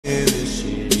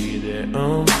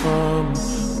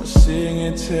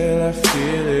until I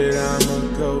feel it.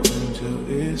 I'ma go until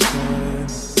it's done.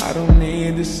 I don't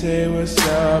need to say what's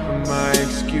up, and my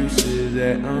excuse is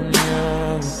that I'm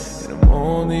young and I'm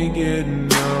only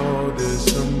getting older.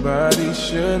 Somebody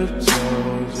should have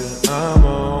told you I'm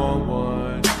on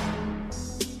one.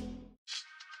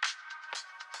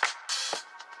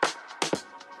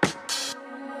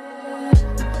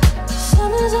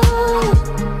 Summer's over,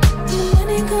 the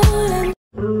money gone.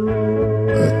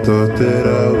 I thought that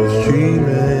I was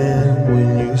dreaming when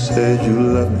you said you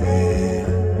loved me.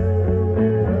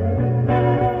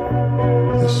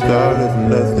 The start of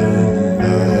nothing, I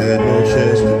had no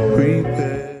chance to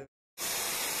prepare.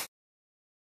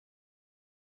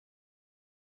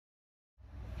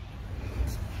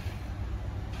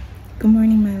 Good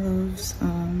morning, my loves.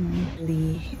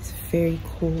 It's very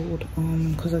cold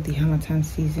because of the Harmattan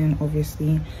season,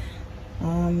 obviously.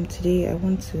 Today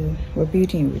we're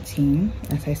building a routine,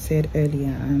 as I said earlier,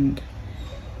 and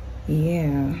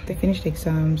yeah, they finished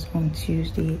exams on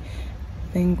Tuesday.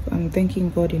 I'm thanking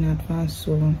God in advance.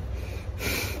 So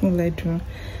what will I do?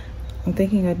 I'm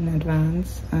thanking God in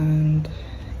advance, and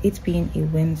it's been a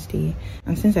Wednesday,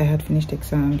 and since I had finished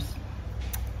exams,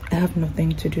 I have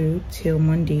nothing to do till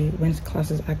Monday when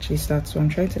classes actually start. So I'm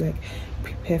trying to like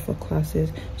prepare for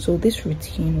classes. So this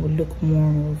routine will look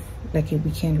more of like a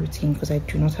weekend routine because I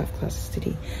do not have classes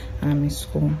today. I'm in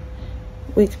school.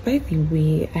 Wait, by the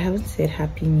way, I haven't said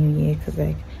Happy New Year because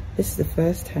like this is the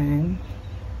first time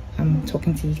I'm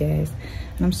talking to you guys,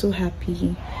 and I'm so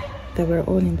happy that we're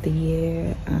all in the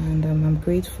year, and I'm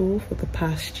grateful for the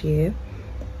past year.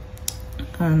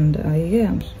 And yeah,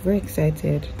 I'm very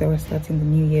excited that we're starting the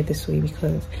new year this way,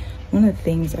 because one of the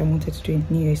things I wanted to do in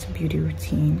the new year is a beauty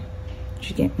routine. Did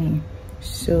you get me?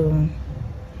 So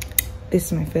this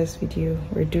is my first video.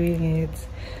 We're doing it.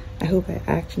 I hope I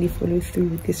actually follow through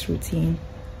with this routine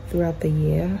throughout the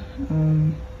year.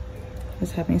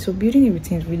 What's happening? So building a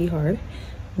routine is really hard.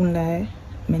 Won't lie.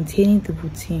 Maintaining the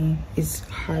routine is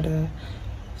harder.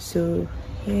 So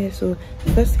yeah, so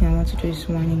the first thing I want to do this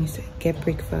morning is to get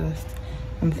breakfast.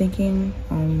 I'm thinking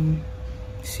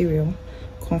cereal,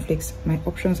 cornflakes. My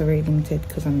options are very limited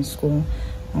because I'm in school.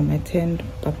 I attend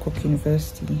Babcock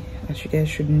University, as you guys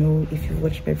should know if you've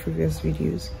watched my previous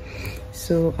videos.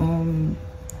 So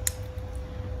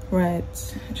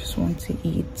right, I just want to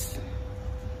eat.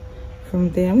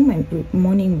 From there, I want my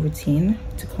morning routine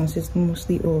to consist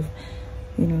mostly of,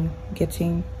 you know,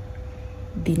 getting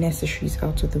the necessaries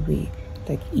out of the way,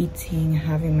 like eating,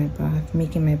 having my bath,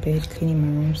 making my bed, cleaning my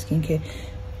room, skincare,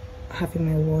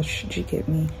 having my wash. Do you get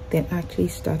me? Then actually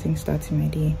starting my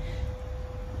day.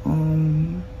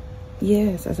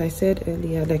 Yes, as I said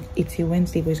earlier, like it's a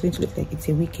Wednesday, but it's going to look like it's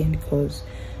a weekend because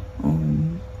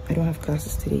I don't have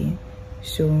classes today.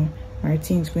 So my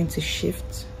routine is going to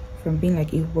shift from being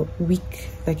like a work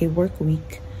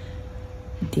week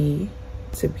day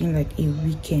to being like a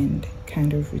weekend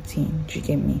kind of routine. Do you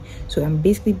get me? So I'm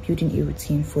basically building a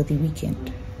routine for the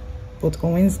weekend, but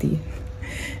on Wednesday.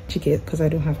 Do you get? Because I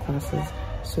don't have classes.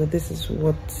 So this is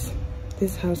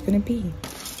how it's gonna be.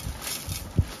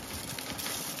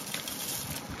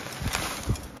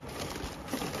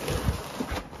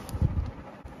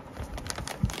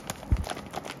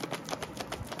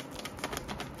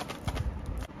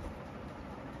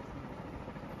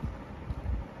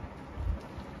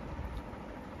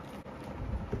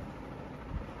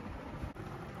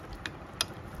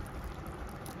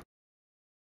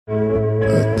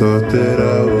 I thought that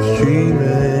I was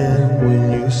dreaming when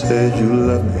you said you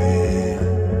loved me.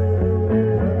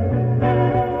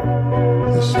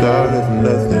 The start of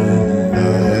nothing, I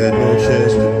had no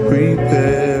chance to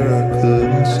prepare. I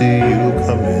couldn't see you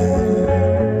coming.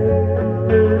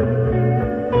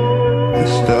 The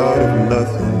start of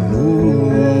nothing,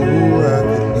 ooh, I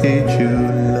could hate you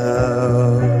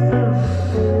now.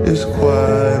 It's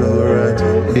quite alright to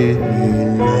hate me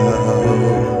now.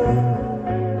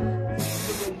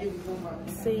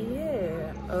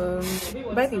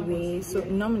 By the way, so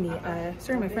normally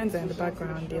sorry, my friends are in the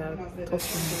background, they are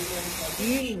talking.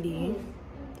 Usually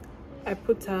I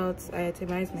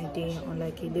itemize my day on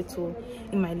like in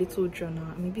my little journal.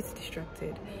 I'm a bit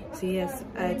distracted, so yes,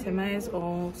 I itemize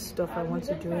all stuff I want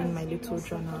to do in my little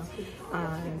journal,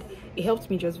 and it helps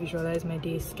me just visualize my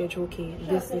day, schedule. Okay,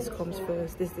 this comes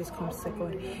first, this comes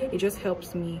second. It just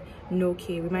helps me know,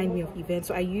 okay, remind me of events.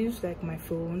 So I use like my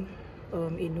phone, a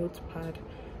notepad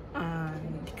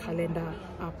and the calendar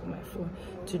app on my phone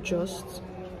to just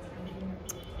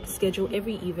schedule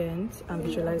every event and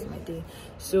visualize my day.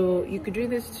 So you could do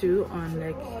this too on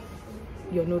like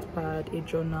your notepad, a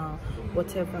journal,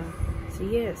 whatever. So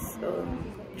yes,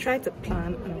 try to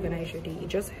plan and organize your day. It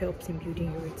just helps in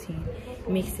building your routine. It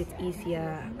makes it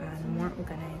easier and more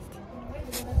organized.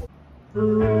 I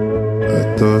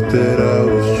thought that I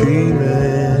was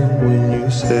dreaming when you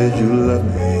said you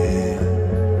loved me.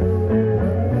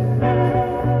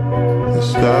 The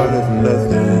start of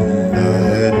nothing, I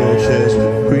had no chance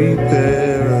to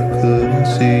prepare. I couldn't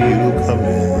see you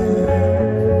coming.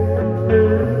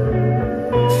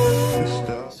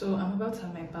 So I'm about to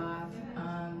have my bath,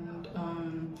 and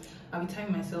I'll be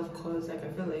timing myself because like I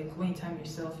feel like when you time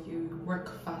yourself, you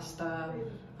work faster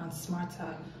and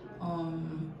smarter.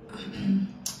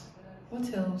 What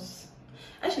else?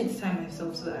 I should need to time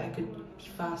myself so that I could be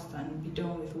fast and be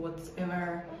done with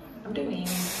whatever I'm doing.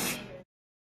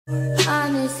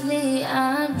 Honestly,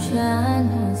 I'm trying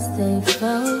to stay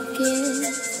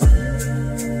focused.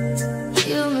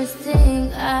 You must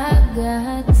think I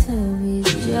got to be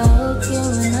joking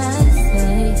when I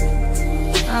say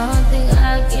I don't think I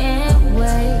can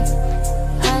wait.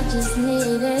 I just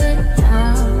need it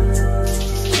now.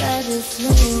 Let it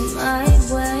slip my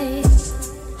way.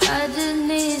 I just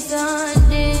need some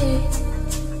dick.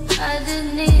 I just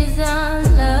need some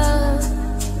love.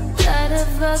 Tired of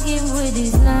fucking with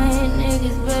these lying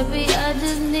niggas, baby. I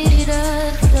just need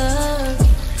a thug.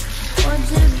 Want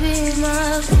you to be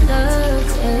my thug,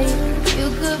 ayy. You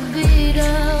could be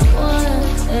the one,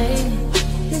 ayy.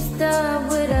 You start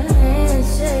with a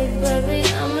handshake, baby.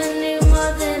 I'ma need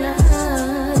more than a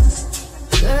hug.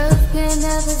 Girls can't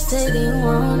never say they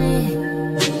want it.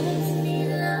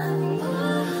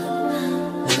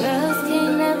 Girls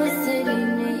can't never say they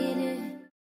need it.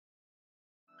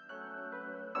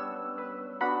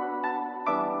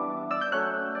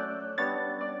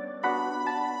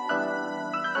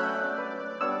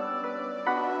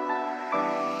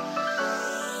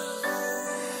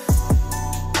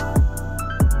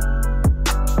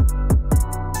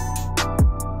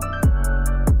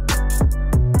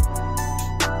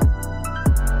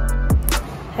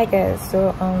 Hi guys,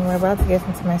 so we're about to get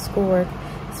into my schoolwork,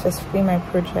 specifically my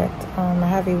project. I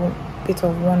have a bit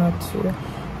of one or two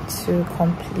to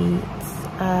complete,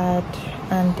 add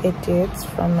and edit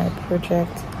from my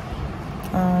project.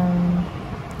 I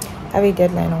have a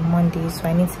deadline on Monday, so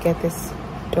I need to get this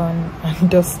done and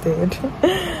dusted.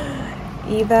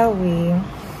 Either way,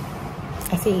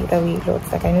 I say either way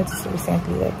lots. Like I noticed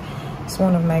recently, like it's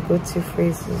one of my go-to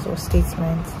phrases or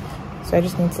statements, so I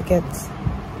just need to get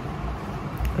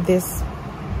this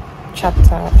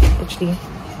chapter actually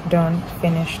done,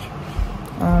 finished.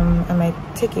 I might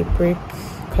take a break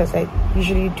because I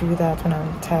usually do that when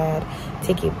I'm tired.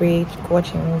 Take a break, go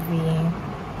watch a movie,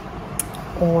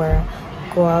 or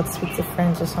go out, speak to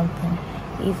friends or something.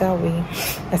 Either way,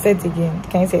 I said it again.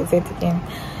 Can you say it again?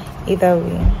 Either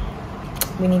way,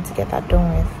 we need to get that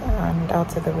done with and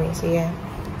out of the way. So yeah,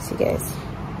 see you guys.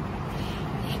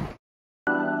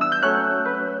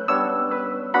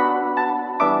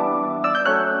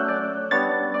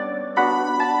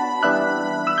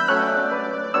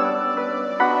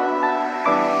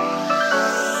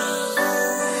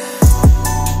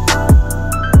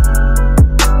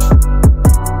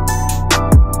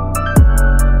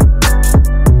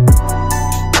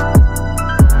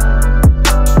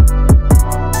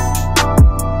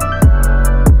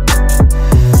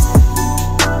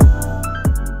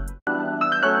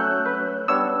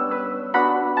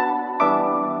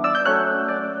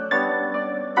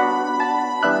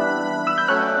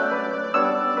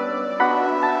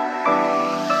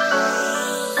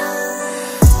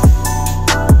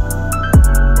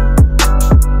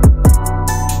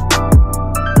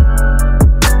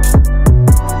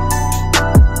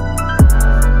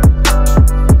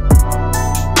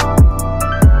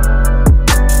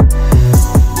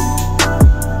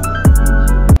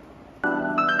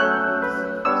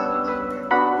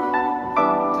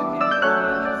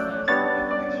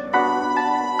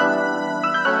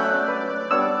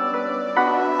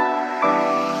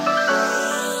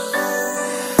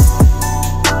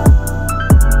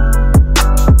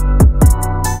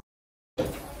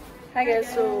 Hi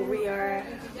guys, so we are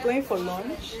going for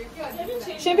lunch.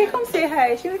 Shimmy, come say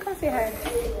hi. Shimmy, come say hi.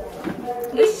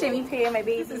 This is Shimmy Pay, my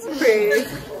baby's praise.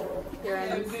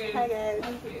 Hi guys.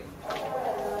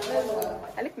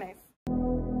 I look nice.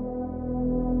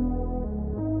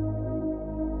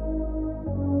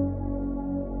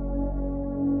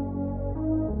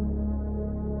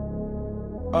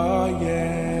 Oh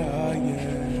yeah, oh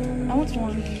yeah. I want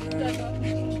one.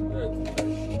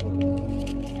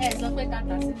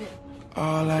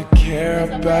 All I care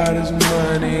about is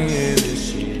money and the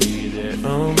city that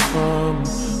I'm from. I'll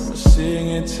sing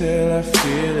it till I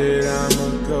feel it.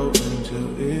 I'ma go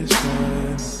until it's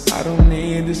done. I don't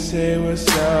need to say what's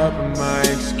up, and my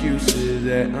excuse is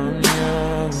that I'm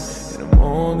young and I'm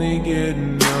only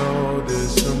getting older.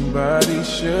 Somebody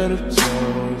should have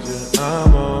told you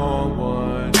I'm on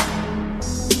one.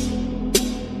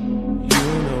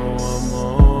 You know I'm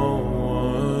on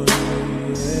one,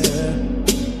 yeah.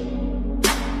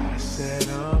 I said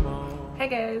I'm on. Hey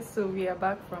guys, so we are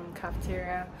back from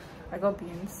cafeteria. I got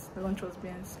beans, the lunch was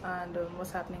beans, and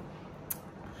what's happening?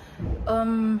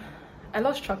 I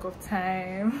lost track of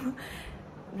time.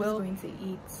 Well, going to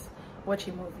eat, watch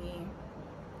a movie,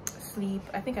 sleep.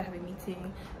 I think I have a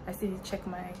meeting. I still need to check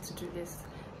my to-do list.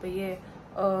 But yeah,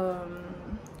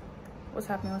 what's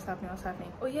happening?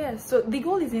 Oh yeah, so the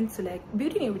goal isn't to, like,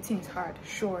 building a routine is hard,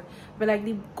 sure, but like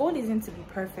the goal isn't to be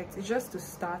perfect. It's just to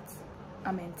start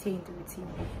and maintain the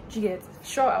routine. Do you get?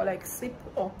 Sure, I'll like slip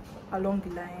up along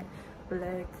the line, but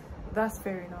like that's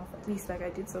fair enough. At least like I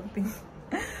did something.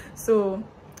 So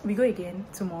we go again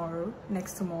tomorrow,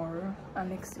 next tomorrow,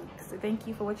 and next week. So thank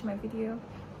you for watching my video.